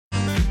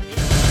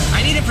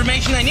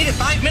information I needed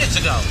 5 minutes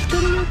ago.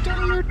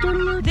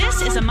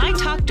 This is a My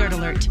Talk Dirt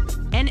Alert,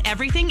 an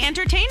everything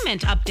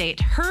entertainment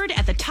update heard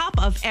at the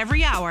top of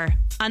every hour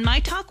on My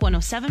Talk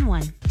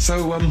 107.1.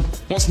 So,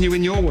 what's new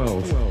in your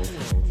world?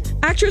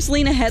 Actress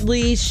Lena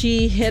Headey,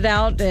 she hit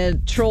out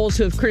at trolls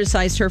who have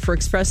criticized her for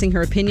expressing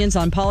her opinions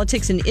on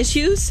politics and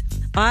issues.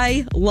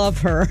 I love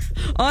her.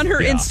 On her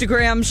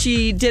Instagram,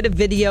 she did a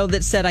video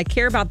that said, I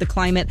care about the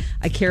climate.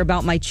 I care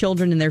about my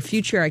children and their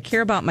future. I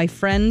care about my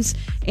friends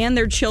and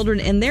their children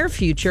and their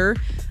future.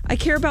 I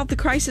care about the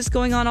crisis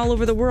going on all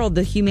over the world,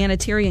 the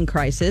humanitarian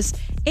crisis.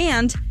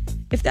 And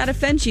if that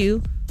offends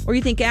you, or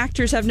you think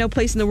actors have no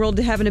place in the world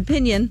to have an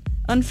opinion,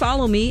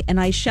 unfollow me and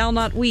I shall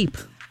not weep.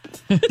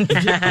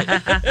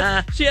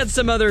 She had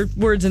some other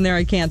words in there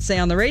I can't say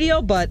on the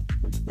radio, but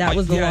that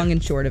was the long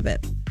and short of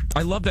it.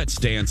 I love that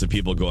stance of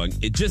people going,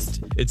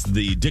 it's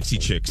the Dixie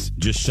Chicks,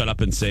 just shut up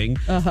and sing.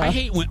 I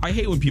hate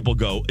when people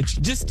go, it's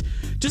just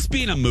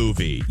be in a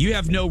movie. You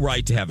have no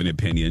right to have an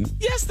opinion.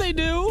 Yes, they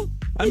do.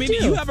 I mean,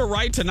 you have a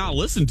right to not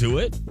listen to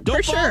it.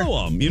 Don't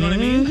follow them. You know what I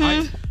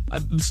mean?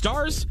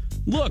 Stars,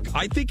 look,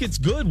 I think it's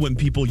good when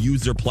people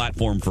use their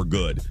platform for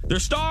good. They're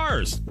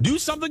stars. Do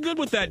something good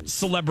with that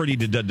celebrity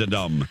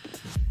dum.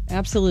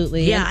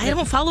 Absolutely. Yeah, I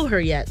don't follow her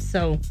yet,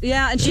 so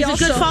yeah, and she's a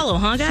good follow,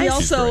 huh, guys? She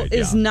also great,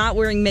 is not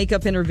wearing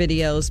makeup in her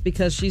videos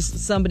because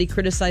somebody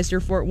criticized her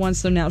for it once,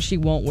 so now she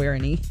won't wear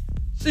any.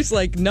 She's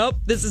like, nope,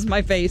 this is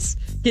my face.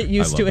 Get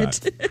used to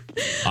it.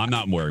 I'm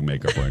not wearing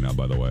makeup right now,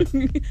 by the way.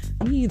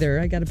 Me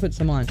either. I got to put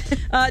some on.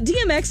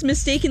 DMX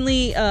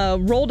mistakenly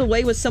rolled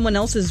away with someone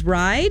else's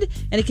ride,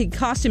 and it could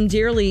cost him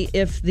dearly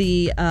if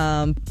the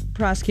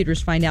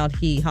prosecutors find out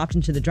he hopped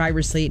into the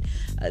driver's seat.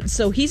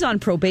 So he's on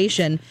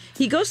probation.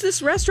 He goes to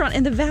this restaurant,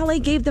 and the valet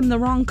gave them the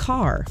wrong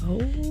car.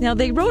 Now,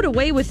 they rode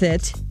away with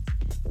it,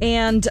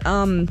 and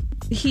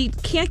he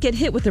can't get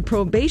hit with a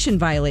probation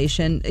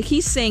violation.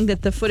 He's saying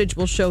that the footage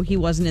will show he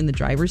wasn't in the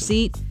driver's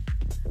seat.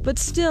 But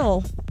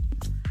still,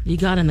 you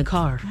got in the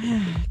car.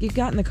 You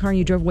got in the car and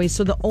you drove away.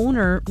 So the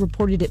owner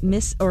reported it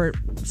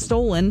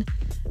stolen,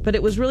 but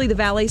it was really the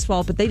valet's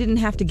fault, but they didn't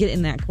have to get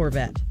in that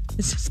Corvette.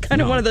 It's just kind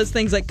of one of those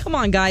things like, come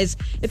on, guys.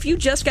 If you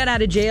just got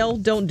out of jail,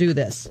 don't do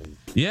this.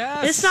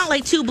 Yes. It's not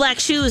like two black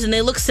shoes and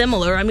they look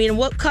similar. I mean,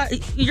 what car?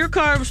 Your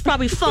car was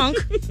probably funk,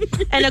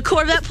 and a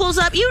Corvette pulls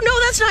up. You know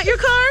that's not your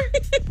car.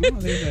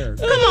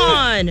 Come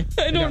on.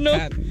 I don't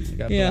know. You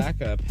got black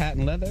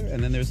patent leather,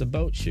 and then there's a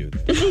boat shoe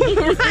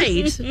there.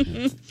 Right.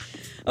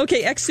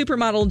 Okay,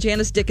 ex-supermodel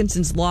Janice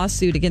Dickerson's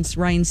lawsuit against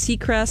Ryan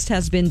Seacrest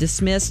has been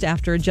dismissed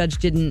after a judge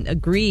didn't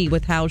agree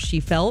with how she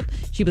felt.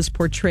 She was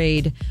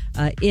portrayed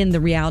in the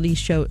reality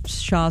show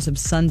Shaws of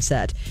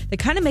Sunset. They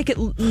kind of make it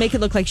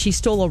look like she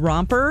stole a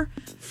romper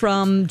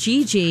from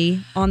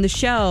Gigi on the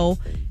show,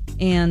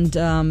 and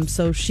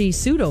so she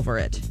sued over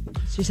it.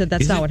 She said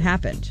that's not what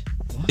happened.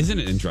 Isn't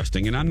it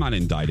interesting? And I'm not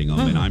indicting them,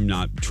 and I'm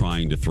not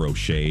trying to throw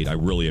shade. I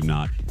really am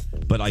not.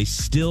 But I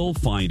still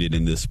find it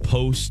in this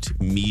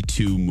post-Me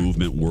Too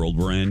movement world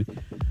we're in,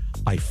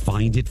 I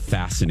find it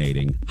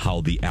fascinating how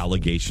the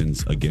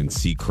allegations against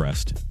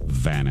Seacrest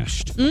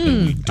vanished.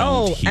 And we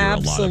don't hear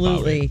absolutely. a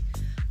lot about it.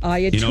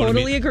 I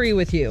totally agree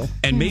with you.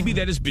 And maybe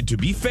that is, to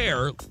be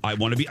fair,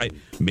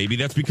 maybe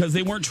that's because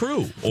they weren't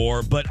true.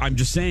 But I'm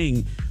just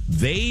saying,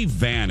 they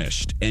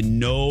vanished and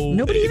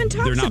nobody even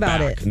talks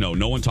about it.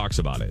 No one talks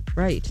about it.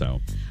 Right.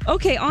 So.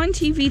 Okay, on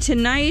TV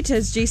tonight,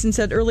 as Jason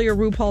said earlier,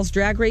 RuPaul's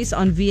Drag Race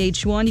on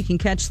VH1. You can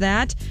catch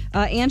that.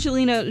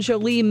 Angelina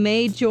Jolie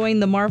may join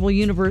the Marvel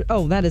Universe.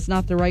 Oh, that is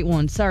not the right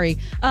one. Sorry.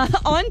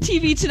 On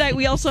TV tonight,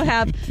 we also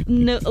have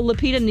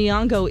Lupita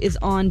Nyong'o is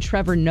on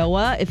Trevor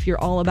Noah. If you're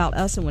all about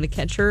us and want to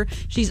catch her,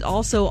 she's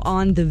also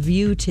on The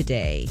View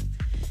today.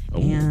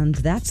 Oh. And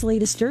that's the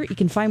latest dirt. You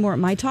can find more at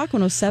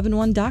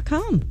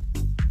mytalk1071.com.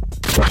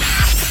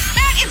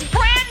 That is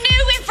brand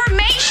new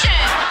information.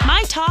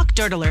 My Talk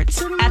Dirt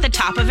Alerts at the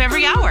top of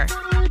every hour.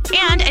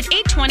 And at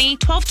 8:20,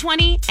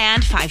 12:20,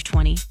 and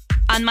 5:20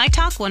 on My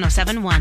Talk 107.1.